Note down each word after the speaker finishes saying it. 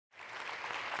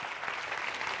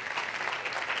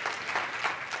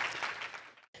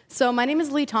So my name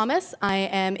is Lee Thomas. I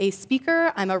am a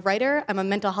speaker, I'm a writer, I'm a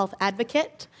mental health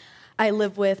advocate. I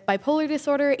live with bipolar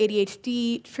disorder,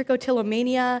 ADHD,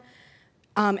 trichotillomania,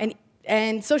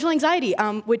 and social anxiety,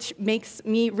 which makes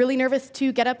me really nervous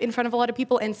to get up in front of a lot of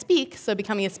people and speak, so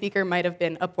becoming a speaker might have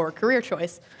been a poor career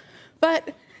choice.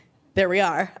 But there we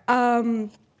are.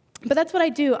 But that's what I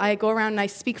do. I go around and I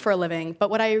speak for a living,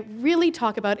 but what I really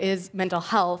talk about is mental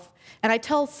health, and I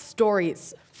tell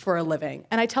stories for a living,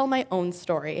 and I tell my own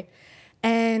story,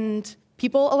 and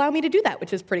people allow me to do that,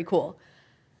 which is pretty cool.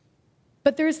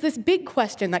 But there's this big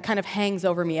question that kind of hangs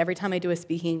over me every time I do a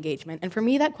speaking engagement, and for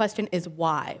me that question is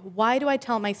why? Why do I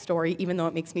tell my story even though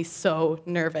it makes me so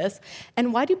nervous?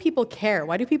 And why do people care?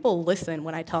 Why do people listen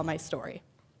when I tell my story?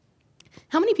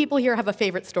 How many people here have a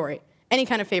favorite story? Any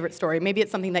kind of favorite story? Maybe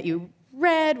it's something that you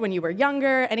read when you were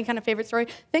younger, any kind of favorite story.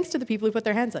 Thanks to the people who put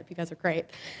their hands up. You guys are great.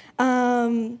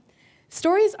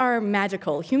 Stories are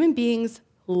magical. Human beings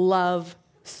love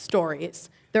stories.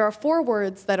 There are 4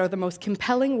 words that are the most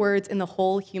compelling words in the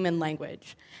whole human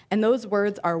language, and those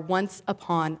words are once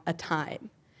upon a time.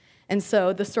 And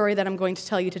so the story that I'm going to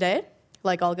tell you today,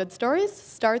 like all good stories,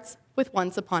 starts with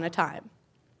once upon a time.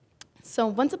 So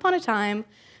once upon a time,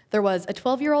 there was a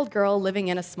 12-year-old girl living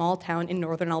in a small town in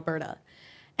northern Alberta.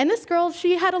 And this girl,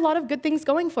 she had a lot of good things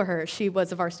going for her. She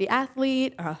was a varsity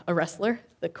athlete, a wrestler,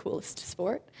 the coolest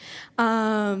sport.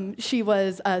 She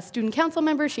was a student council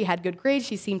member. She had good grades.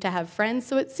 She seemed to have friends.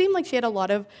 So it seemed like she had a lot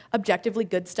of objectively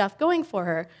good stuff going for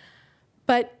her.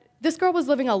 But this girl was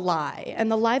living a lie.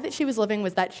 And the lie that she was living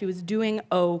was that she was doing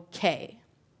okay.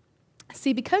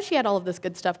 See, because she had all of this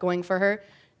good stuff going for her,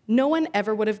 no one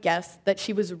ever would have guessed that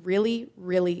she was really,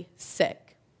 really sick.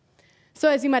 So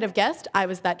as you might have guessed, I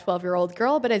was that 12-year-old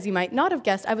girl, but as you might not have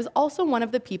guessed, I was also one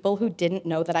of the people who didn't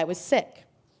know that I was sick.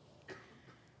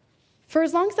 For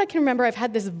as long as I can remember, I've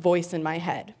had this voice in my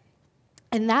head,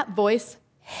 and that voice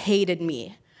hated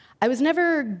me. I was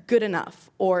never good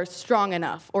enough, or strong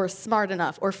enough, or smart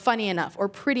enough, or funny enough, or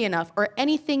pretty enough, or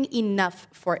anything enough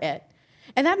for it.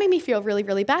 And that made me feel really,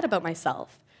 really bad about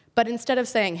myself. But instead of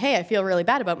saying, hey, I feel really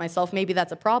bad about myself, maybe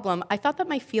that's a problem, I thought that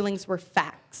my feelings were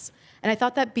facts. And I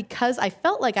thought that because I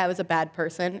felt like I was a bad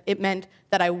person, it meant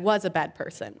that I was a bad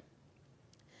person.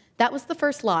 That was the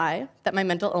first lie that my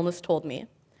mental illness told me.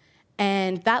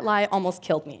 And that lie almost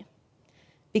killed me.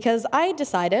 Because I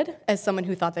decided, as someone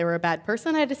who thought they were a bad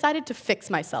person, I decided to fix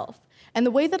myself. And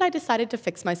the way that I decided to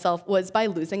fix myself was by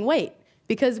losing weight.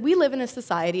 Because we live in a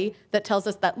society that tells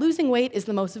us that losing weight is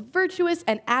the most virtuous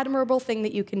and admirable thing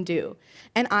that you can do.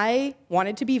 And I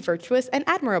wanted to be virtuous and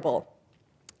admirable.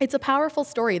 It's a powerful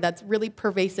story that's really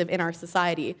pervasive in our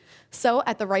society. So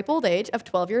at the ripe old age of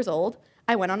 12 years old,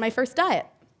 I went on my first diet.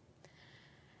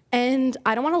 And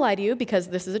I don't want to lie to you because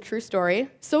this is a true story,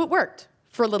 so it worked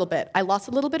for a little bit. I lost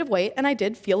a little bit of weight and I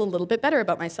did feel a little bit better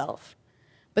about myself.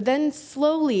 But then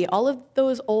slowly, all of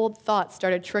those old thoughts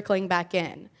started trickling back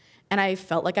in. And I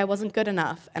felt like I wasn't good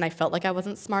enough, and I felt like I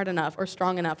wasn't smart enough, or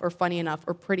strong enough, or funny enough,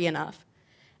 or pretty enough.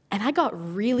 And I got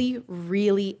really,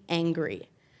 really angry.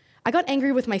 I got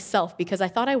angry with myself because I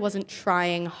thought I wasn't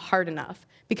trying hard enough,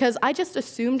 because I just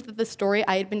assumed that the story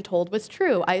I had been told was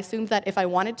true. I assumed that if I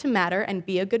wanted to matter and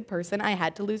be a good person, I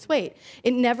had to lose weight.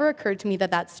 It never occurred to me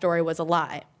that that story was a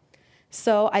lie.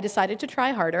 So I decided to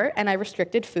try harder, and I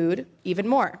restricted food even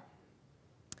more.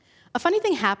 A funny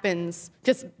thing happens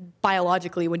just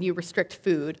biologically when you restrict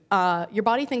food. Your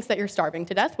body thinks that you're starving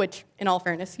to death, which, in all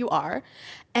fairness, you are.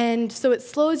 And so it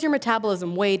slows your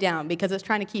metabolism way down because it's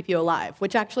trying to keep you alive,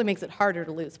 which actually makes it harder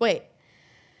to lose weight.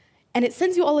 And it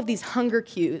sends you all of these hunger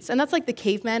cues. And that's like the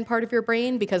caveman part of your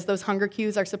brain, because those hunger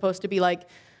cues are supposed to be like,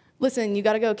 listen, you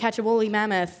got to go catch a woolly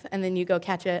mammoth, and then you go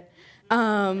catch it.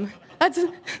 You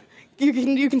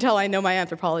can tell I know my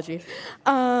anthropology.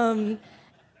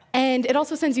 And it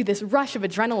also sends you this rush of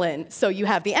adrenaline, so you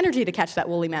have the energy to catch that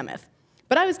woolly mammoth.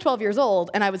 But I was 12 years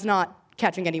old, and I was not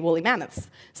catching any woolly mammoths.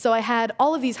 So I had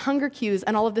all of these hunger cues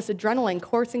and all of this adrenaline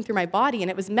coursing through my body,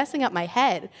 and it was messing up my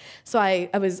head. So I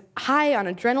was high on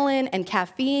adrenaline and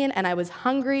caffeine, and I was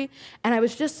hungry, and I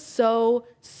was just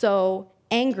so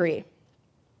angry.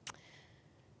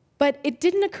 But it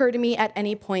didn't occur to me at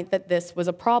any point that this was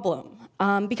a problem.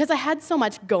 Because I had so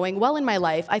much going well in my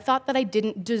life, I thought that I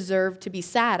didn't deserve to be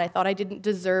sad. I thought I didn't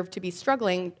deserve to be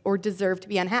struggling or deserve to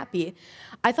be unhappy.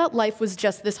 I thought life was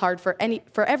just this hard for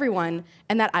everyone,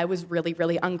 and that I was really,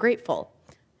 really ungrateful.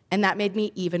 And that made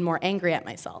me even more angry at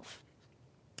myself.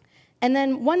 And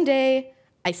then one day,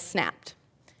 I snapped.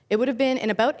 It would have been in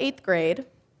about 8th grade,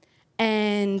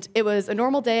 and it was a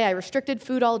normal day. I restricted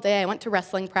food all day. I went to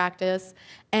wrestling practice,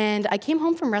 and I came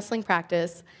home from wrestling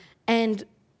practice, and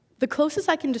The closest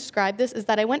I can describe this is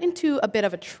that I went into a bit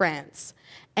of a trance,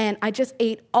 and I just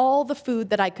ate all the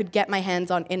food that I could get my hands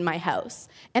on in my house.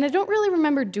 And I don't really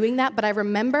remember doing that, but I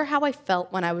remember how I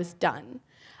felt when I was done.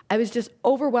 I was just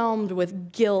overwhelmed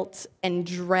with guilt and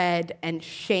dread and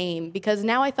shame, because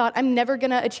now I thought, I'm never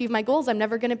gonna achieve my goals, I'm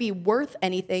never gonna be worth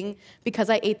anything because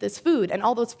I ate this food. And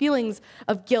all those feelings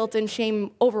of guilt and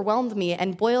shame overwhelmed me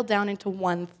and boiled down into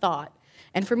one thought.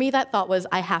 And for me, that thought was,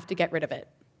 I have to get rid of it.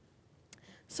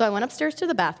 So I went upstairs to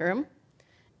the bathroom,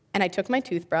 and I took my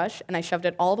toothbrush, and I shoved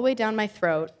it all the way down my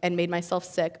throat and made myself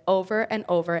sick over and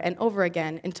over and over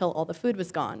again until all the food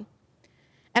was gone.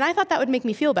 And I thought that would make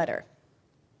me feel better.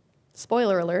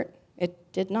 Spoiler alert,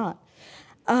 it did not.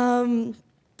 No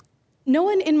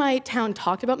one in my town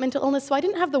talked about mental illness, so I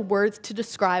didn't have the words to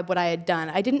describe what I had done.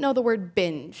 I didn't know the word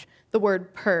binge, the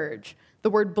word purge, the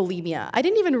word bulimia. I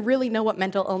didn't even really know what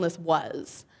mental illness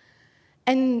was.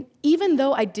 And even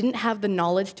though I didn't have the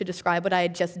knowledge to describe what I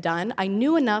had just done, I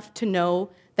knew enough to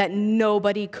know that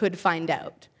nobody could find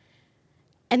out.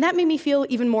 And that made me feel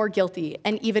even more guilty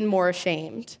and even more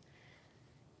ashamed.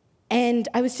 And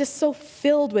I was just so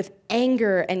filled with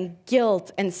anger and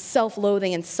guilt and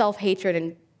self-loathing and self-hatred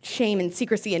and shame and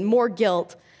secrecy and more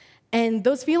guilt. And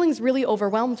those feelings really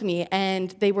overwhelmed me,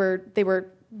 and they were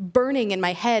burning in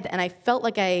my head, and I felt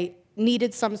like I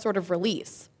needed some sort of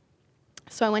release.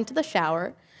 So I went to the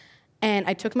shower, and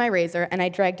I took my razor, and I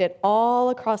dragged it all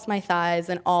across my thighs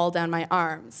and all down my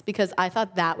arms, because I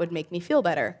thought that would make me feel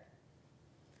better.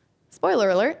 Spoiler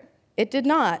alert, it did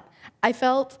not. I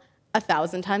felt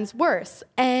 1,000 times worse.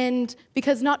 And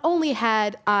because not only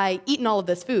had I eaten all of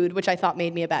this food, which I thought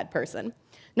made me a bad person,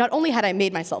 not only had I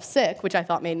made myself sick, which I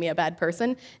thought made me a bad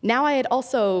person, now I had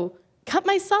also cut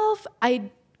myself. I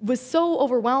was so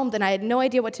overwhelmed, and I had no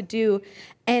idea what to do.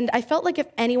 And I felt like if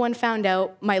anyone found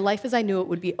out, my life as I knew it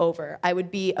would be over. I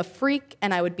would be a freak,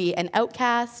 and I would be an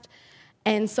outcast.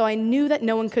 And so I knew that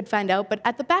no one could find out, but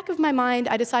at the back of my mind,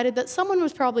 I decided that someone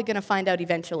was probably gonna find out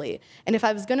eventually. And if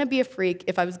I was gonna be a freak,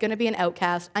 if I was gonna be an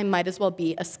outcast, I might as well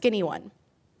be a skinny one.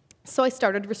 So I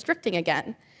started restricting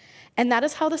again. And that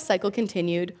is how the cycle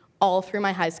continued all through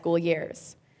my high school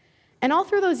years. And all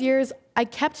through those years, I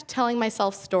kept telling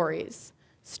myself stories.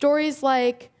 Stories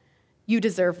like, you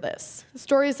deserve this.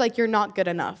 Stories like, you're not good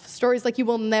enough. Stories like, you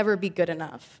will never be good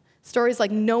enough. Stories like,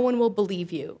 no one will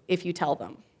believe you if you tell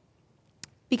them.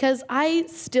 Because I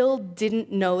still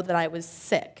didn't know that I was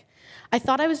sick. I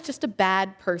thought I was just a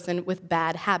bad person with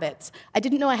bad habits. I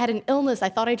didn't know I had an illness. I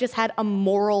thought I just had a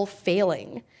moral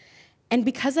failing. And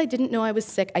because I didn't know I was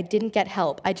sick, I didn't get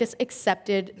help. I just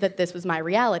accepted that this was my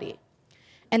reality.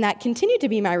 And that continued to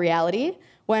be my reality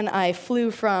when I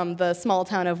flew from the small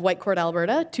town of Whitecourt,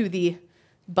 Alberta, to the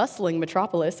bustling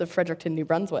metropolis of Fredericton, New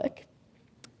Brunswick.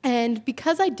 And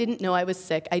because I didn't know I was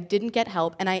sick, I didn't get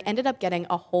help, and I ended up getting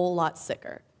a whole lot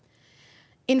sicker.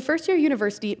 In first-year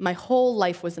university, my whole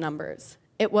life was numbers.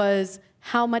 It was,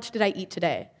 how much did I eat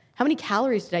today? How many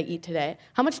calories did I eat today?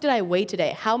 How much did I weigh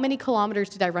today? How many kilometers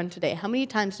did I run today? How many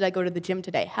times did I go to the gym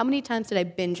today? How many times did I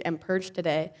binge and purge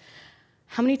today?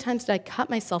 How many times did I cut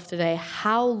myself today?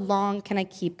 How long can I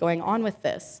keep going on with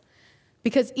this?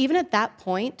 Because even at that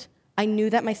point, I knew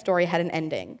that my story had an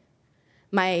ending.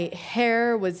 My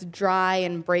hair was dry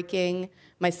and breaking.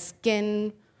 My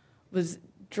skin was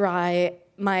dry.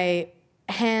 My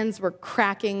hands were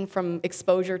cracking from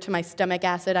exposure to my stomach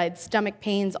acid. I had stomach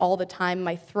pains all the time.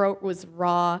 My throat was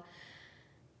raw.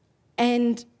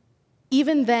 And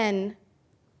even then,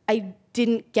 I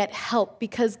didn't get help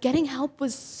because getting help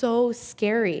was so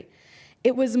scary.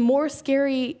 It was more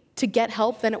scary to get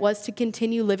help than it was to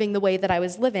continue living the way that I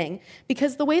was living.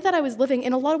 Because the way that I was living,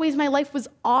 in a lot of ways, my life was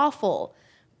awful,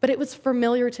 but it was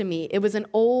familiar to me. It was an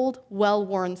old,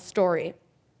 well-worn story.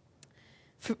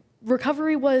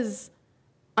 Recovery was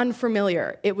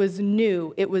unfamiliar. It was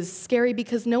new. It was scary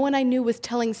because no one I knew was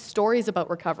telling stories about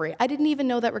recovery. I didn't even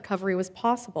know that recovery was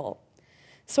possible.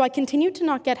 So I continued to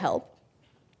not get help,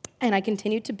 and I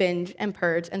continued to binge and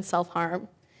purge and self-harm.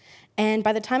 And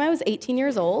by the time I was 18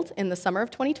 years old, in the summer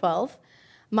of 2012,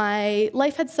 my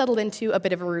life had settled into a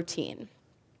bit of a routine.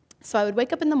 So I would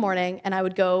wake up in the morning, and I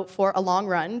would go for a long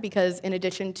run, because in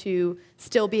addition to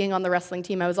still being on the wrestling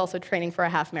team, I was also training for a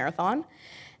half marathon.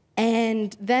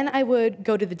 And then I would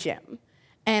go to the gym.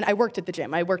 And I worked at the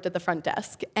gym. I worked at the front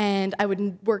desk. And I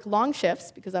would work long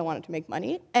shifts because I wanted to make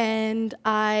money. And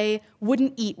I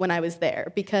wouldn't eat when I was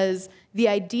there, because the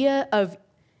idea of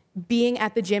being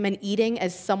at the gym and eating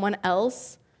as someone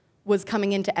else was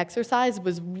coming in to exercise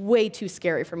was way too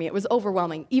scary for me. It was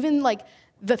overwhelming. Even like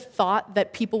the thought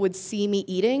that people would see me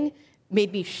eating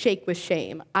made me shake with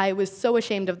shame. I was so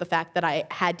ashamed of the fact that I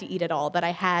had to eat it all, that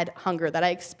I had hunger, that I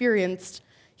experienced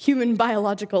human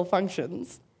biological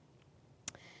functions.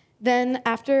 Then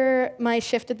after my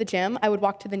shift at the gym, I would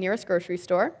walk to the nearest grocery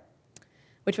store,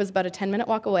 which was about a 10-minute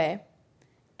walk away,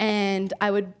 and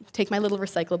I would take my little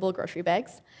recyclable grocery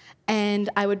bags, and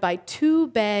I would buy 2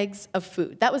 bags of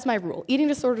food. That was my rule. Eating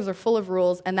disorders are full of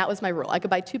rules, and that was my rule. I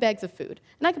could buy 2 bags of food,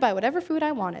 and I could buy whatever food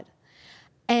I wanted.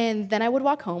 And then I would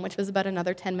walk home, which was about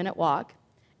another 10-minute walk,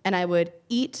 and I would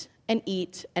eat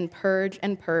and purge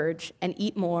and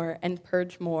eat more and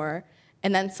purge more,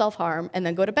 and then self-harm, and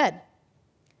then go to bed.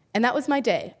 And that was my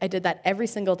day. I did that every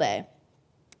single day.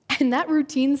 And that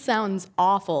routine sounds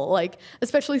awful, like,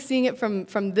 especially seeing it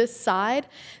from this side.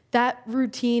 That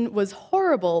routine was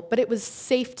horrible, but it was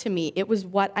safe to me. It was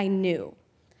what I knew.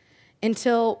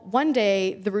 Until one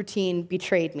day, the routine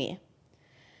betrayed me.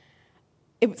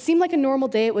 It seemed like a normal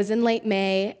day. It was in late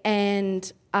May,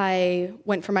 and I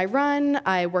went for my run,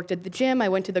 I worked at the gym, I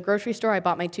went to the grocery store, I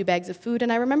bought my 2 bags of food,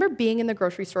 and I remember being in the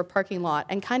grocery store parking lot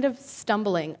and kind of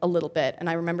stumbling a little bit, and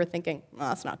I remember thinking, oh,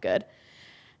 that's not good.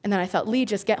 And then I thought, Lee,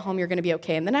 just get home, you're gonna be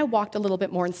okay. And then I walked a little bit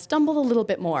more and stumbled a little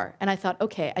bit more, and I thought,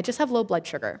 okay, I just have low blood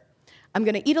sugar. I'm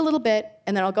gonna eat a little bit,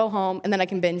 and then I'll go home, and then I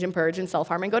can binge and purge and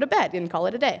self-harm and go to bed and call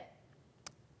it a day.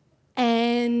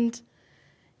 And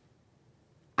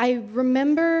I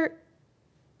remember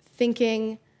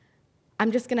thinking,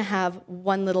 I'm just gonna have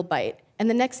one little bite. And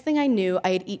the next thing I knew,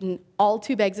 I had eaten all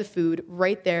 2 bags of food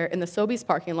right there in the Sobeys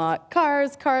parking lot,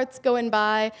 cars, carts going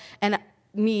by, and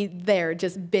me there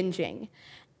just binging.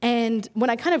 And when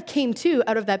I kind of came to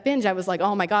out of that binge, I was like,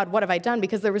 oh my God, what have I done?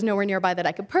 Because there was nowhere nearby that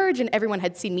I could purge, and everyone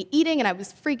had seen me eating, and I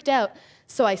was freaked out.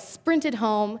 So I sprinted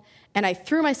home, and I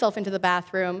threw myself into the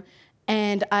bathroom,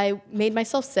 and I made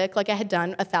myself sick like I had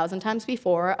done 1,000 times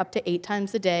before, up to 8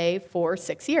 times a day for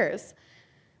 6 years.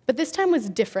 But this time was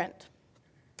different.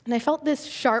 And I felt this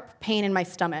sharp pain in my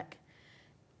stomach.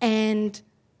 And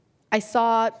I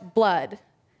saw blood.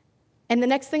 And the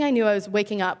next thing I knew, I was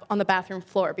waking up on the bathroom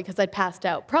floor because I'd passed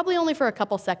out. Probably only for a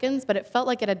couple seconds, but it felt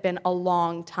like it had been a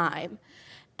long time.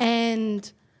 And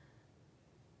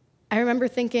I remember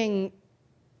thinking,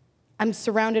 I'm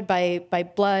surrounded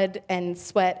by blood and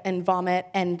sweat and vomit,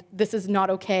 and this is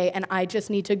not okay, and I just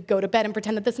need to go to bed and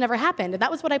pretend that this never happened. And that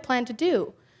was what I planned to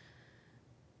do.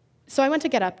 So I went to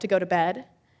get up to go to bed,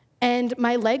 and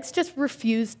my legs just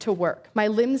refused to work. My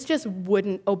limbs just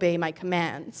wouldn't obey my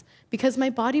commands because my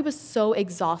body was so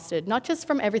exhausted, not just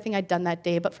from everything I'd done that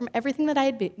day, but from everything that I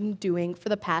had been doing for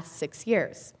the past 6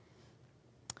 years.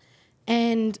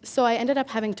 And so I ended up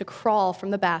having to crawl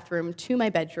from the bathroom to my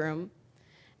bedroom.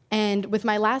 And with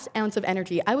my last ounce of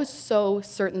energy, I was so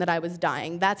certain that I was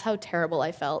dying. That's how terrible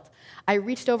I felt. I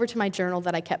reached over to my journal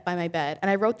that I kept by my bed,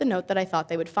 and I wrote the note that I thought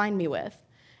they would find me with.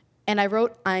 And I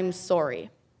wrote, I'm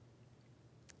sorry.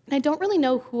 And I don't really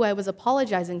know who I was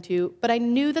apologizing to, but I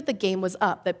knew that the game was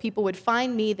up, that people would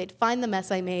find me, they'd find the mess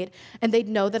I made, and they'd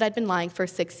know that I'd been lying for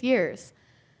 6 years.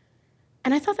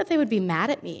 And I thought that they would be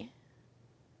mad at me.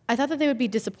 I thought that they would be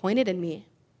disappointed in me.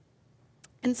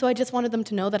 And so I just wanted them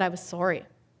to know that I was sorry.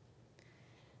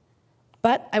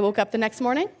 But I woke up the next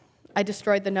morning, I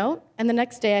destroyed the note, and the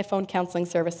next day I phoned counseling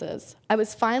services. I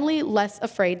was finally less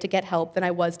afraid to get help than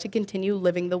I was to continue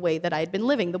living the way that I had been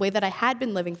living, the way that I had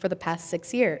been living for the past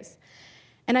 6 years.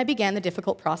 And I began the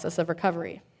difficult process of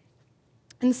recovery.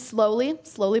 And slowly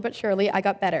but surely, I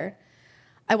got better.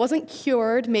 I wasn't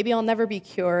cured, maybe I'll never be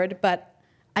cured, but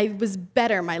I was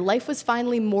better. My life was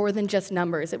finally more than just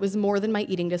numbers. It was more than my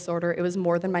eating disorder. It was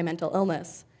more than my mental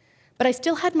illness. But I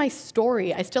still had my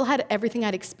story. I still had everything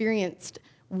I'd experienced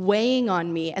weighing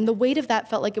on me, and the weight of that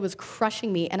felt like it was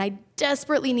crushing me, and I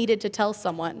desperately needed to tell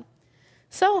someone.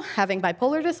 So, having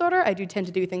bipolar disorder, I do tend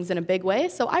to do things in a big way,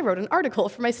 so I wrote an article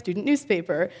for my student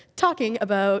newspaper talking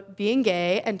about being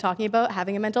gay and talking about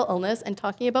having a mental illness and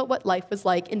talking about what life was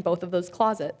like in both of those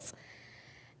closets.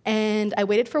 And I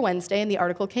waited for Wednesday, and the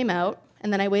article came out,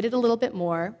 and then I waited a little bit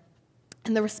more,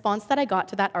 and the response that I got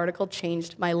to that article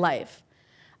changed my life.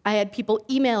 I had people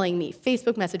emailing me,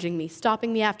 Facebook messaging me,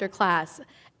 stopping me after class,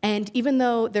 and even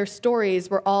though their stories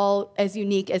were all as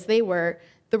unique as they were,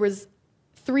 there was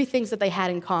 3 things that they had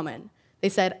in common. They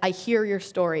said, I hear your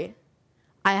story.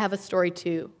 I have a story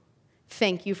too.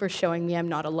 Thank you for showing me I'm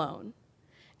not alone.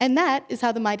 And that is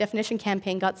how the My Definition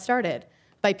campaign got started,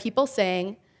 by people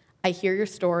saying, I hear your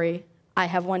story, I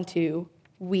have one too,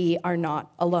 we are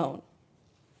not alone.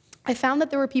 I found that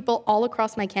there were people all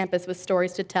across my campus with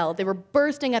stories to tell. They were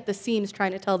bursting at the seams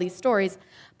trying to tell these stories,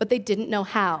 but they didn't know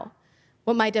how.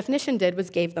 What My Definition did was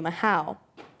gave them a how.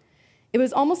 It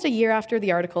was almost a year after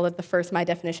the article that the first My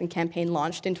Definition campaign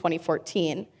launched in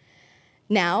 2014.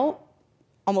 Now,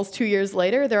 almost 2 years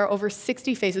later, there are over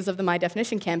 60 faces of the My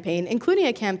Definition campaign, including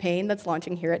a campaign that's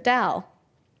launching here at Dal.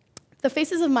 The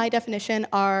faces of My Definition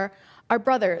are our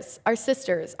brothers, our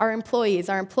sisters, our employees,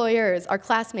 our employers, our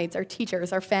classmates, our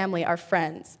teachers, our family, our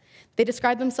friends. They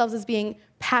describe themselves as being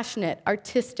passionate,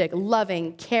 artistic,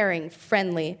 loving, caring,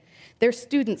 friendly. They're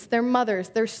students, they're mothers,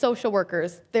 they're social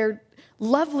workers, they're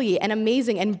lovely and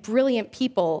amazing and brilliant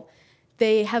people.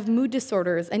 They have mood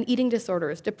disorders and eating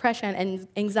disorders, depression and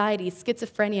anxiety,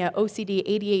 schizophrenia, OCD,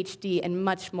 ADHD, and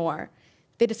much more.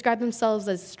 They describe themselves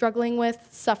as struggling with,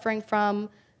 suffering from,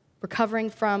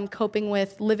 recovering from, coping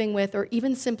with, living with, or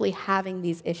even simply having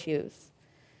these issues.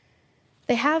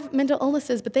 They have mental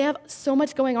illnesses, but they have so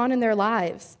much going on in their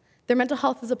lives. Their mental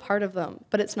health is a part of them,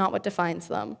 but it's not what defines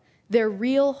them. They're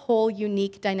real, whole,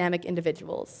 unique, dynamic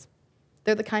individuals.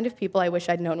 They're the kind of people I wish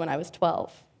I'd known when I was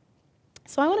 12.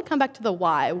 So I want to come back to the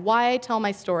why I tell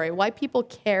my story, why people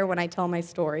care when I tell my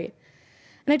story.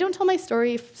 And I don't tell my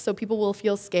story so people will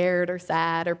feel scared or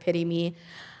sad or pity me.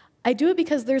 I do it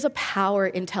because there's a power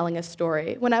in telling a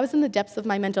story. When I was in the depths of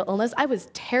my mental illness, I was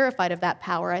terrified of that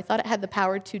power. I thought it had the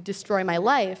power to destroy my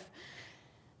life.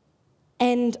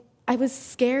 And I was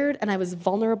scared and I was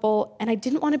vulnerable, and I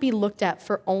didn't want to be looked at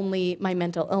for only my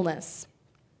mental illness.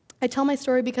 I tell my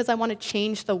story because I want to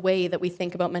change the way that we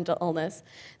think about mental illness,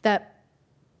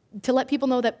 to let people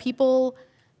know that people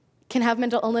can have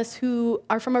mental illness who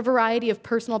are from a variety of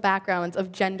personal backgrounds,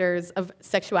 of genders, of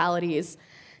sexualities,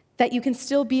 that you can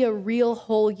still be a real,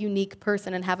 whole, unique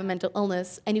person and have a mental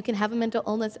illness, and you can have a mental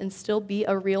illness and still be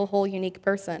a real, whole, unique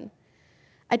person.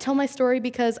 I tell my story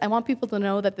because I want people to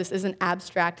know that this isn't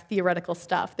abstract, theoretical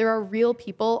stuff. There are real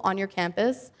people on your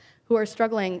campus who are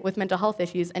struggling with mental health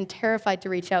issues and terrified to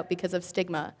reach out because of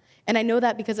stigma. And I know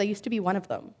that because I used to be one of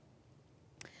them.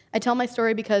 I tell my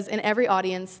story because in every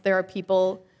audience, there are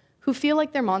people who feel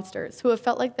like they're monsters, who have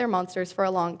felt like they're monsters for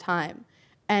a long time.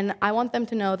 And I want them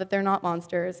to know that they're not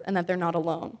monsters and that they're not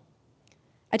alone.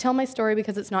 I tell my story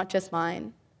because it's not just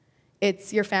mine.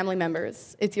 It's your family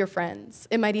members, it's your friends,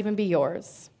 it might even be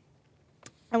yours.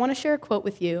 I want to share a quote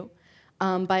with you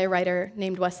by a writer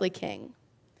named Wesley King.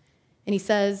 And he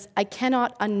says, "I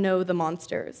cannot unknow the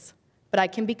monsters, but I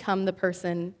can become the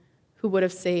person who would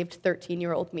have saved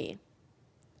 13-year-old me."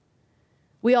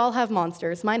 We all have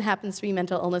monsters. Mine happens to be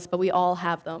mental illness, but we all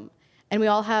have them. And we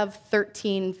all have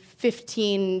 13,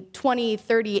 15, 20,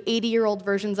 30, 80-year-old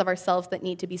versions of ourselves that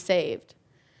need to be saved.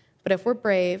 But if we're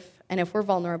brave, and if we're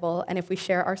vulnerable, and if we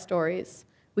share our stories,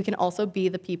 we can also be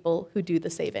the people who do the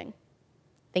saving.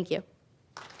 Thank you.